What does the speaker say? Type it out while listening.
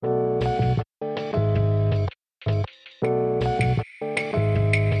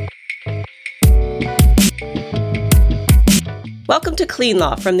Welcome to Clean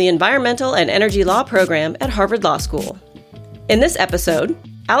Law from the Environmental and Energy Law program at Harvard Law School. In this episode,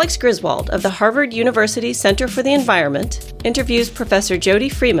 Alex Griswold of the Harvard University Center for the Environment interviews Professor Jody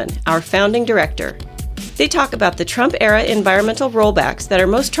Freeman, our founding director. They talk about the Trump-era environmental rollbacks that are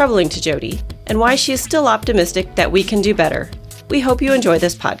most troubling to Jody and why she is still optimistic that we can do better. We hope you enjoy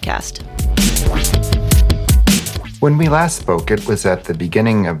this podcast. When we last spoke, it was at the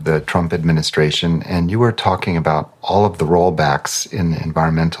beginning of the Trump administration, and you were talking about all of the rollbacks in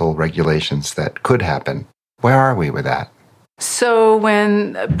environmental regulations that could happen. Where are we with that? So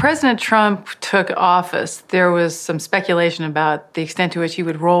when President Trump took office, there was some speculation about the extent to which he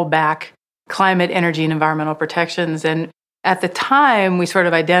would roll back climate, energy, and environmental protections. And at the time, we sort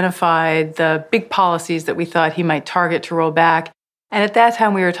of identified the big policies that we thought he might target to roll back. And at that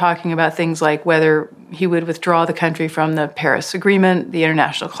time, we were talking about things like whether he would withdraw the country from the Paris Agreement, the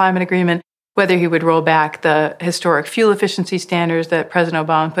International Climate Agreement, whether he would roll back the historic fuel efficiency standards that President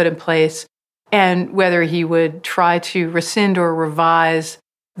Obama put in place, and whether he would try to rescind or revise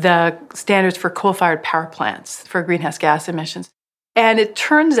the standards for coal-fired power plants for greenhouse gas emissions. And it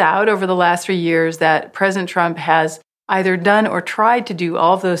turns out over the last 3 years that President Trump has either done or tried to do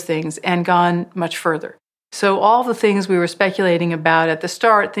all of those things and gone much further. So all the things we were speculating about at the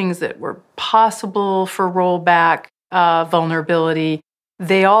start, things that were possible for rollback, vulnerability,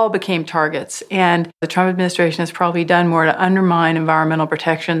 they all became targets. And the Trump administration has probably done more to undermine environmental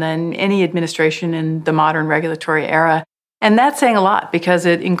protection than any administration in the modern regulatory era. And that's saying a lot because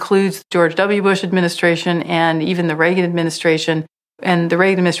it includes George W. Bush administration and even the Reagan administration. And the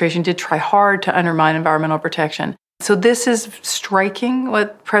Reagan administration did try hard to undermine environmental protection. So this is striking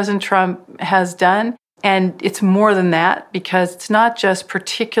what President Trump has done. And it's more than that because it's not just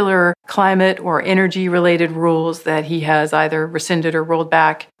particular climate or energy-related rules that he has either rescinded or rolled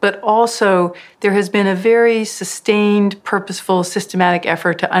back, but also there has been a very sustained, purposeful, systematic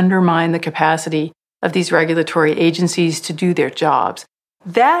effort to undermine the capacity of these regulatory agencies to do their jobs.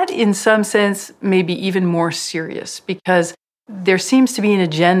 That, in some sense, may be even more serious because there seems to be an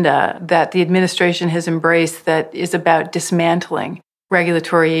agenda that the administration has embraced that is about dismantling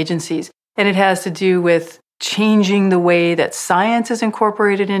regulatory agencies. And it has to do with changing the way that science is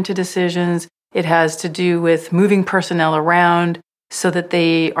incorporated into decisions. It has to do with moving personnel around so that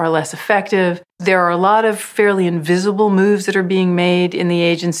they are less effective. There are a lot of fairly invisible moves that are being made in the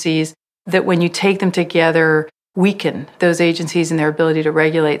agencies that when you take them together, weaken those agencies and their ability to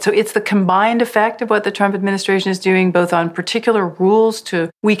regulate. So it's the combined effect of what the Trump administration is doing, both on particular rules to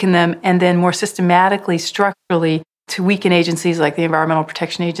weaken them and then more systematically, structurally, to weaken agencies like the Environmental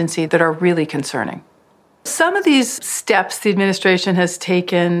Protection Agency that are really concerning. Some of these steps the administration has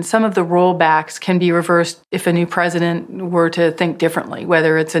taken, some of the rollbacks can be reversed if a new president were to think differently,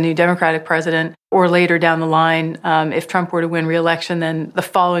 whether it's a new Democratic president or later down the line, if Trump were to win re-election, then the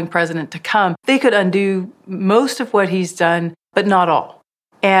following president to come. They could undo most of what he's done, but not all.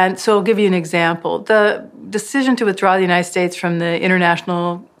 And so I'll give you an example. The decision to withdraw the United States from the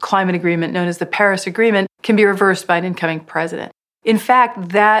International Climate Agreement, known as the Paris Agreement, can be reversed by an incoming president. In fact,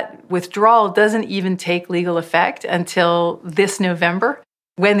 that withdrawal doesn't even take legal effect until this November.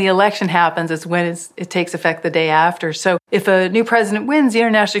 When the election happens is when it takes effect the day after. So if a new president wins, the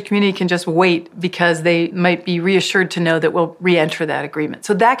international community can just wait because they might be reassured to know that we'll re-enter that agreement.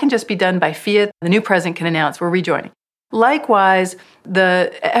 So that can just be done by fiat. The new president can announce we're rejoining. Likewise,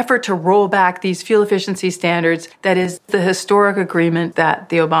 the effort to roll back these fuel efficiency standards, that is the historic agreement that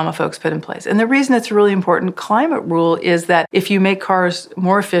the Obama folks put in place. And the reason it's a really important climate rule is that if you make cars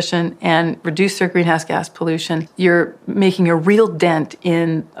more efficient and reduce their greenhouse gas pollution, you're making a real dent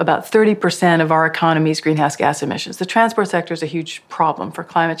in about 30% of our economy's greenhouse gas emissions. The transport sector is a huge problem for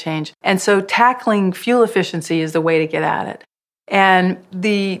climate change. And so tackling fuel efficiency is the way to get at it. And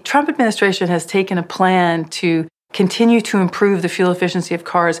the Trump administration has taken a plan to continue to improve the fuel efficiency of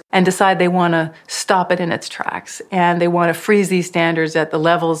cars and decide they want to stop it in its tracks. And they want to freeze these standards at the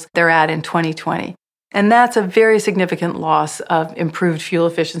levels they're at in 2020. And that's a very significant loss of improved fuel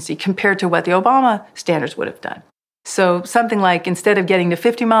efficiency compared to what the Obama standards would have done. So something like instead of getting to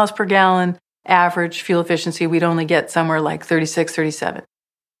 50 miles per gallon average fuel efficiency, we'd only get somewhere like 36, 37.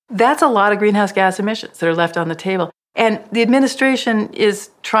 That's a lot of greenhouse gas emissions that are left on the table. And the administration is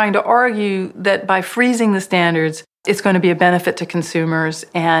trying to argue that by freezing the standards, it's going to be a benefit to consumers.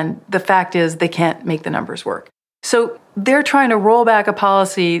 And the fact is they can't make the numbers work. So they're trying to roll back a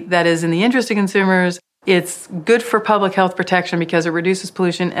policy that is in the interest of consumers. It's good for public health protection because it reduces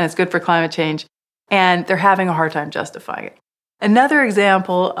pollution and it's good for climate change. And they're having a hard time justifying it. Another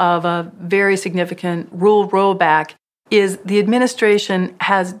example of a very significant rule rollback is the administration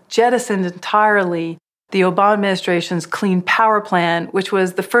has jettisoned entirely the Obama administration's Clean Power Plan, which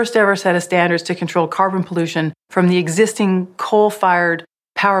was the first ever set of standards to control carbon pollution from the existing coal-fired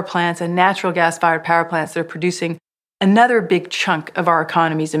power plants and natural gas-fired power plants that are producing another big chunk of our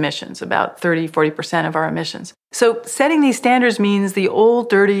economy's emissions, about 30-40% of our emissions. So setting these standards means the old,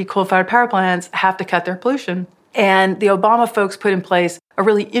 dirty coal-fired power plants have to cut their pollution. And the Obama folks put in place a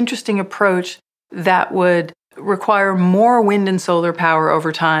really interesting approach that would require more wind and solar power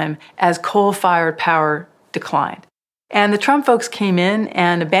over time as coal-fired power declined. And the Trump folks came in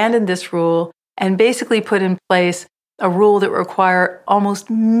and abandoned this rule and basically put in place a rule that required almost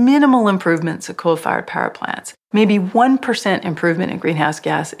minimal improvements at coal-fired power plants, maybe 1% improvement in greenhouse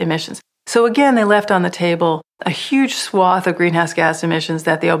gas emissions. So again, they left on the table a huge swath of greenhouse gas emissions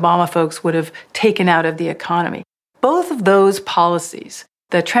that the Obama folks would have taken out of the economy. Both of those policies,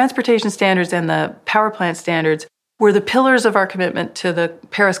 the transportation standards and the power plant standards, were the pillars of our commitment to the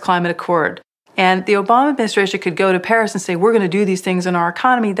Paris Climate Accord. And the Obama administration could go to Paris and say, we're going to do these things in our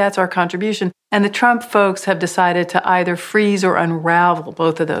economy, that's our contribution. And the Trump folks have decided to either freeze or unravel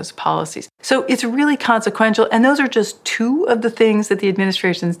both of those policies. So it's really consequential. And those are just two of the things that the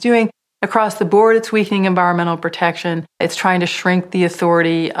administration is doing. Across the board, it's weakening environmental protection. It's trying to shrink the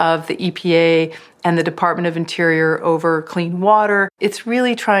authority of the EPA and the Department of Interior over clean water. It's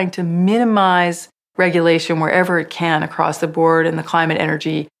really trying to minimize regulation wherever it can across the board in the climate,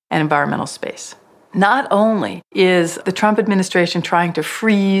 energy, and environmental space. Not only is the Trump administration trying to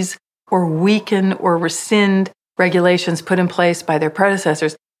freeze or weaken or rescind regulations put in place by their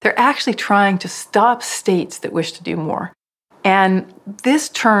predecessors, they're actually trying to stop states that wish to do more. And this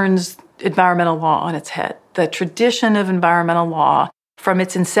turns environmental law on its head. The tradition of environmental law, from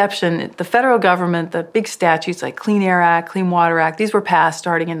its inception, the federal government, the big statutes like Clean Air Act, Clean Water Act, these were passed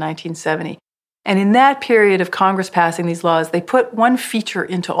starting in 1970. And in that period of Congress passing these laws, they put one feature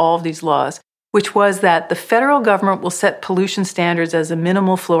into all of these laws, which was that the federal government will set pollution standards as a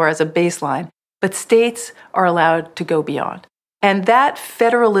minimal floor, as a baseline, but states are allowed to go beyond. And that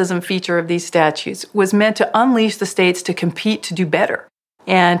federalism feature of these statutes was meant to unleash the states to compete to do better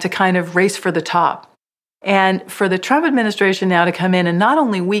and to kind of race for the top. And for the Trump administration now to come in and not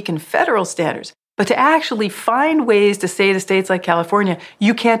only weaken federal standards, but to actually find ways to say to states like California,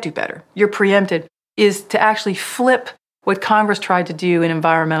 you can't do better, you're preempted, is to actually flip what Congress tried to do in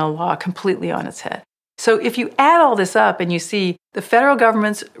environmental law completely on its head. So if you add all this up and you see the federal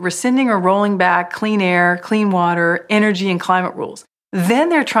government's rescinding or rolling back clean air, clean water, energy, and climate rules, then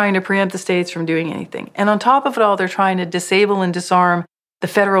they're trying to preempt the states from doing anything. And on top of it all, they're trying to disable and disarm the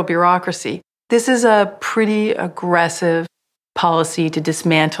federal bureaucracy. This is a pretty aggressive policy to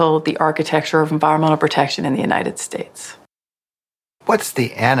dismantle the architecture of environmental protection in the United States. What's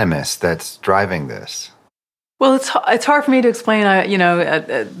the animus that's driving this? Well, it's hard for me to explain,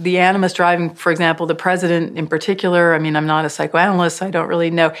 the animus driving, for example, the president in particular. I mean, I'm not a psychoanalyst, so I don't really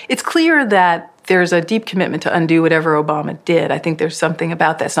know. It's clear that there's a deep commitment to undo whatever Obama did. I think there's something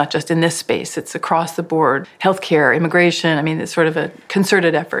about that. It's not just in this space. It's across the board. Healthcare, immigration. I mean, it's sort of a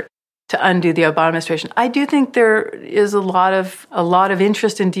concerted effort to undo the Obama administration. I do think there is a lot of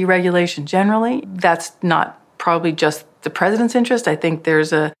interest in deregulation generally. That's not probably just the president's interest. I think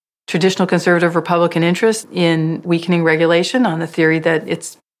there's a traditional conservative Republican interest in weakening regulation on the theory that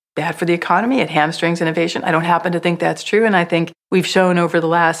it's bad for the economy, it hamstrings innovation. I don't happen to think that's true. And I think we've shown over the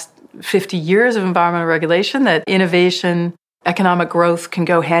last 50 years of environmental regulation that innovation, economic growth can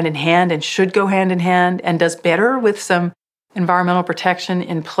go hand in hand and should go hand in hand and does better with some environmental protection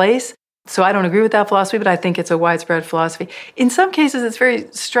in place. So I don't agree with that philosophy, but I think it's a widespread philosophy. In some cases, it's very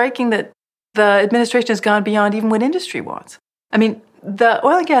striking that the administration has gone beyond even what industry wants. I mean, the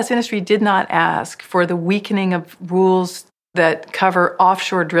oil and gas industry did not ask for the weakening of rules that cover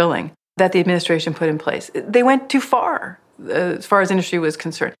offshore drilling that the administration put in place. They went too far as industry was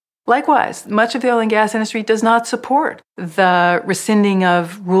concerned. Likewise, much of the oil and gas industry does not support the rescinding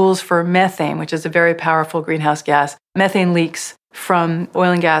of rules for methane, which is a very powerful greenhouse gas. Methane leaks from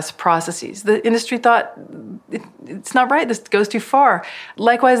oil and gas processes. The industry thought it's not right, this goes too far.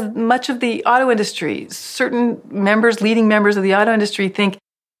 Likewise, much of the auto industry, certain leading members of the auto industry think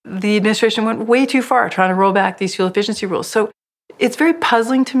the administration went way too far trying to roll back these fuel efficiency rules. So it's very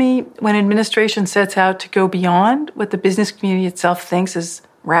puzzling to me when administration sets out to go beyond what the business community itself thinks is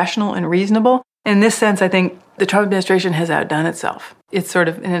rational and reasonable. In this sense, I think the Trump administration has outdone itself. It's sort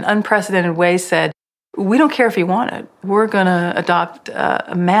of in an unprecedented way said, we don't care if you want it. We're going to adopt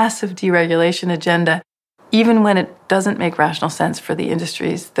a massive deregulation agenda, even when it doesn't make rational sense for the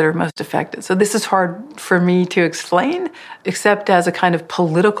industries that are most affected. So this is hard for me to explain, except as a kind of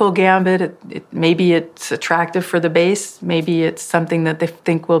political gambit. Maybe it's attractive for the base. Maybe it's something that they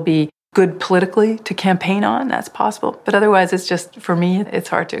think will be good politically to campaign on, that's possible. But otherwise, it's just, for me, it's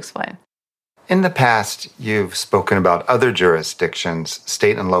hard to explain. In the past, you've spoken about other jurisdictions,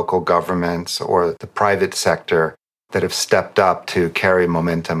 state and local governments, or the private sector that have stepped up to carry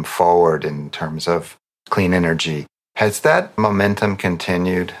momentum forward in terms of clean energy. Has that momentum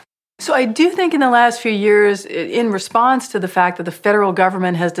continued? So I do think in the last few years, in response to the fact that the federal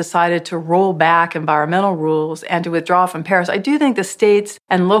government has decided to roll back environmental rules and to withdraw from Paris, I do think the states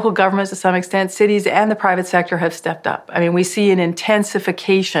and local governments, to some extent, cities and the private sector have stepped up. I mean, we see an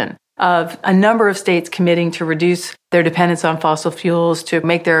intensification of a number of states committing to reduce their dependence on fossil fuels, to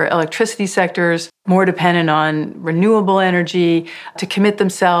make their electricity sectors more dependent on renewable energy, to commit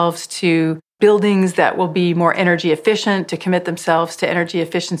themselves to buildings that will be more energy efficient, to commit themselves to energy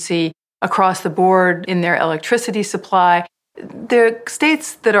efficiency across the board in their electricity supply. The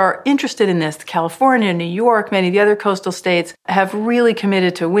states that are interested in this, California, New York, many of the other coastal states, have really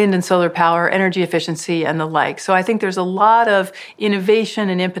committed to wind and solar power, energy efficiency, and the like. So I think there's a lot of innovation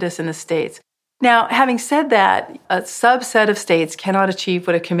and impetus in the states. Now, having said that, a subset of states cannot achieve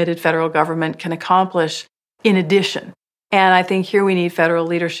what a committed federal government can accomplish in addition. And I think here we need federal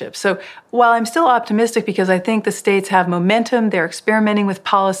leadership. So while I'm still optimistic because I think the states have momentum, they're experimenting with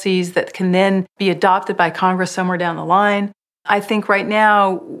policies that can then be adopted by Congress somewhere down the line, I think right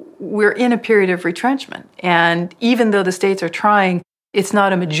now we're in a period of retrenchment. And even though the states are trying, it's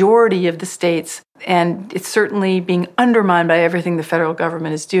not a majority of the states, and it's certainly being undermined by everything the federal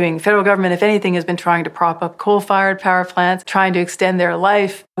government is doing. The federal government, if anything, has been trying to prop up coal-fired power plants, trying to extend their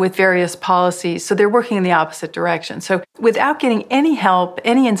life with various policies. So they're working in the opposite direction. So without getting any help,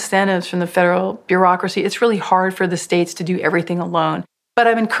 any incentives from the federal bureaucracy, it's really hard for the states to do everything alone. But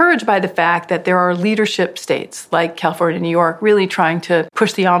I'm encouraged by the fact that there are leadership states like California and New York really trying to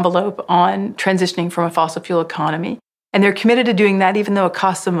push the envelope on transitioning from a fossil fuel economy. And they're committed to doing that even though it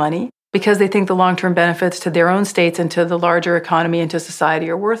costs them money, because they think the long-term benefits to their own states and to the larger economy and to society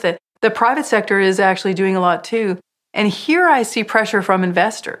are worth it. The private sector is actually doing a lot too. And here I see pressure from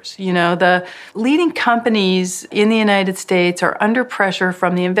investors. You know, the leading companies in the United States are under pressure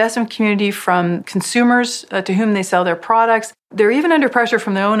from the investment community, from consumers to whom they sell their products. They're even under pressure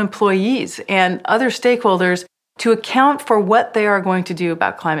from their own employees and other stakeholders to account for what they are going to do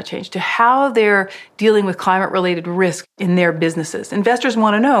about climate change, to how they're dealing with climate-related risk in their businesses. Investors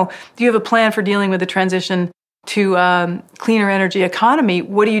want to know, do you have a plan for dealing with the transition to cleaner energy economy?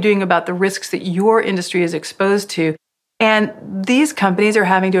 What are you doing about the risks that your industry is exposed to? And these companies are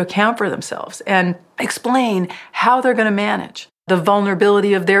having to account for themselves and explain how they're going to manage the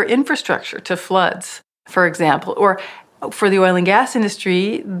vulnerability of their infrastructure to floods, for example. Or for the oil and gas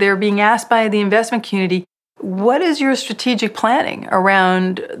industry, they're being asked by the investment community, what is your strategic planning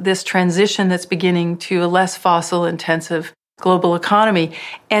around this transition that's beginning to a less fossil-intensive global economy?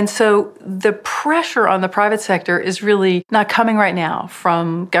 And so the pressure on the private sector is really not coming right now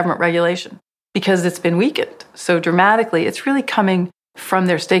from government regulation because it's been weakened so dramatically. It's really coming from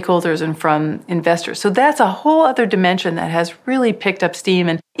their stakeholders and from investors. So that's a whole other dimension that has really picked up steam,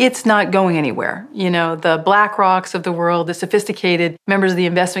 and it's not going anywhere. You know, the BlackRocks of the world, the sophisticated members of the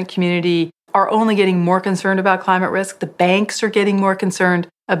investment community are only getting more concerned about climate risk. The banks are getting more concerned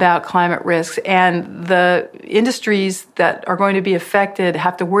about climate risks, and the industries that are going to be affected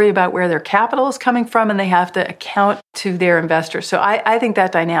have to worry about where their capital is coming from, and they have to account to their investors. So I think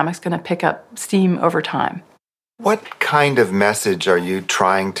that dynamic's going to pick up steam over time. What kind of message are you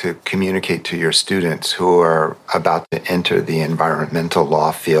trying to communicate to your students who are about to enter the environmental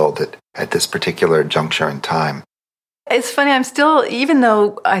law field at this particular juncture in time? It's funny, I'm still, even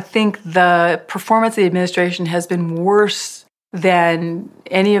though I think the performance of the administration has been worse than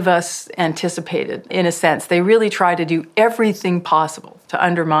any of us anticipated, in a sense. They really try to do everything possible to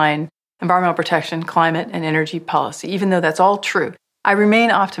undermine environmental protection, climate, and energy policy, even though that's all true. I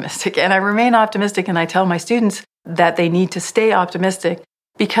remain optimistic, and I tell my students that they need to stay optimistic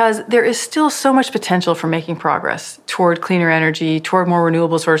because there is still so much potential for making progress toward cleaner energy, toward more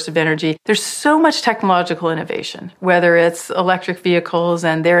renewable sources of energy. There's so much technological innovation, whether it's electric vehicles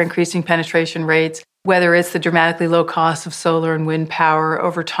and their increasing penetration rates, whether it's the dramatically low cost of solar and wind power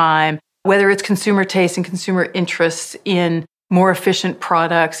over time, whether it's consumer taste and consumer interests in more efficient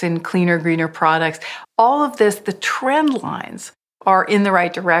products and cleaner, greener products. All of this, the trend lines are in the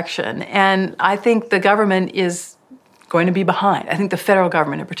right direction. And I think the government is going to be behind. I think the federal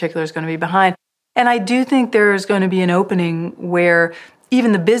government in particular is going to be behind. And I do think there's going to be an opening where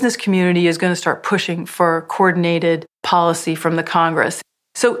even the business community is going to start pushing for coordinated policy from the Congress.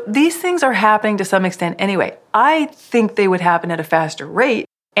 So these things are happening to some extent anyway. I think they would happen at a faster rate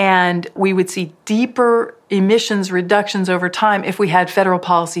And we would see deeper emissions reductions over time if we had federal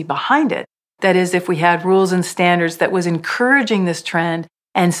policy behind it. That is, if we had rules and standards that was encouraging this trend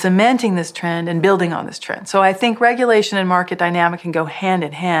and cementing this trend and building on this trend. So I think regulation and market dynamic can go hand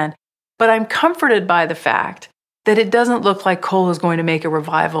in hand. But I'm comforted by the fact that it doesn't look like coal is going to make a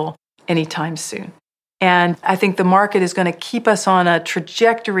revival anytime soon. And I think the market is going to keep us on a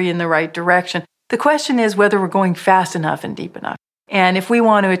trajectory in the right direction. The question is whether we're going fast enough and deep enough. And if we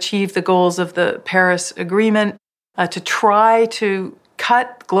want to achieve the goals of the Paris Agreement, to try to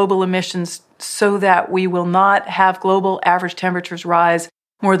cut global emissions so that we will not have global average temperatures rise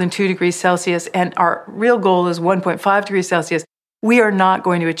more than 2 degrees Celsius, and our real goal is 1.5 degrees Celsius, we are not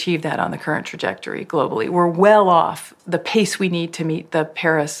going to achieve that on the current trajectory globally. We're well off the pace we need to meet the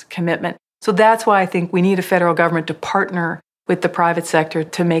Paris commitment. So that's why I think we need a federal government to partner with the private sector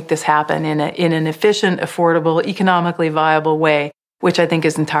to make this happen in an efficient, affordable, economically viable way, which I think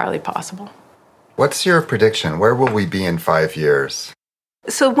is entirely possible. What's your prediction? Where will we be in 5 years?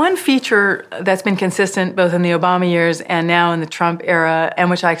 So one feature that's been consistent both in the Obama years and now in the Trump era,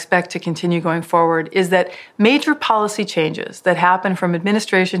 and which I expect to continue going forward, is that major policy changes that happen from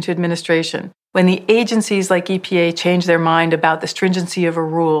administration to administration, when the agencies like EPA change their mind about the stringency of a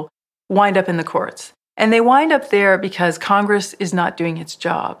rule, wind up in the courts. And they wind up there because Congress is not doing its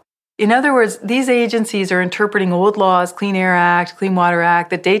job. In other words, these agencies are interpreting old laws, Clean Air Act, Clean Water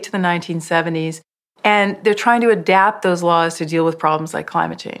Act, that date to the 1970s, and they're trying to adapt those laws to deal with problems like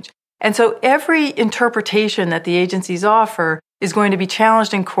climate change. And so every interpretation that the agencies offer is going to be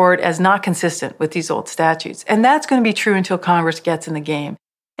challenged in court as not consistent with these old statutes. And that's going to be true until Congress gets in the game.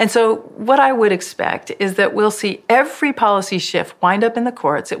 And so what I would expect is that we'll see every policy shift wind up in the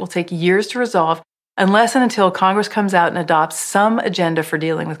courts. It will take years to resolve unless and until Congress comes out and adopts some agenda for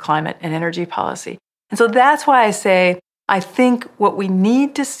dealing with climate and energy policy. And so that's why I say I think what we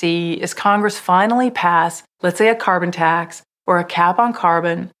need to see is Congress finally pass, let's say, a carbon tax or a cap on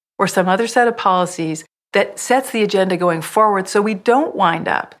carbon or some other set of policies that sets the agenda going forward so we don't wind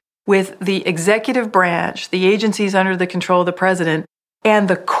up with the executive branch, the agencies under the control of the president, and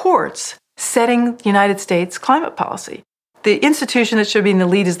the courts setting the United States climate policy. The institution that should be in the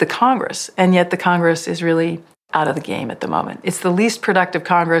lead is the Congress, and yet the Congress is really out of the game at the moment. It's the least productive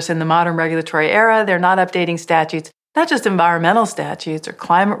Congress in the modern regulatory era. They're not updating statutes, not just environmental statutes or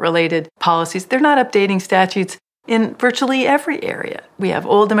climate-related policies. They're not updating statutes in virtually every area. We have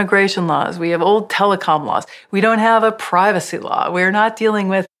old immigration laws. We have old telecom laws. We don't have a privacy law. We're not dealing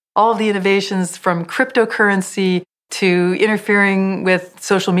with all the innovations from cryptocurrency to interfering with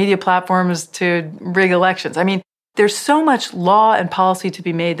social media platforms to rig elections. I mean, there's so much law and policy to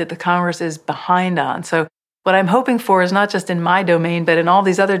be made that the Congress is behind on. So what I'm hoping for is not just in my domain, but in all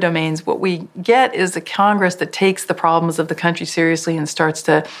these other domains, what we get is a Congress that takes the problems of the country seriously and starts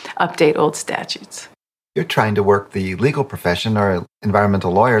to update old statutes. You're trying to work the legal profession or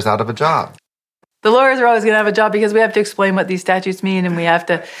environmental lawyers out of a job. The lawyers are always going to have a job because we have to explain what these statutes mean and we have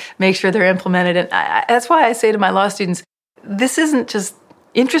to make sure they're implemented. And that's why I say to my law students, this isn't just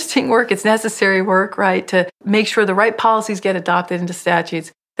interesting work, it's necessary work, right? To make sure the right policies get adopted into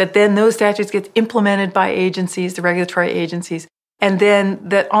statutes, that then those statutes get implemented by agencies, the regulatory agencies, and then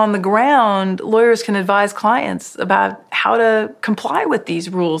that on the ground, lawyers can advise clients about how to comply with these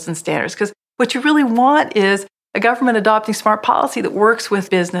rules and standards. Because what you really want is a government adopting smart policy that works with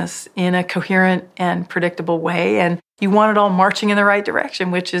business in a coherent and predictable way. And you want it all marching in the right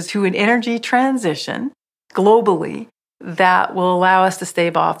direction, which is to an energy transition globally that will allow us to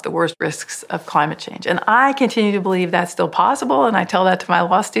stave off the worst risks of climate change. And I continue to believe that's still possible. And I tell that to my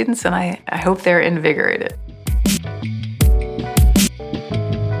law students, and I hope they're invigorated.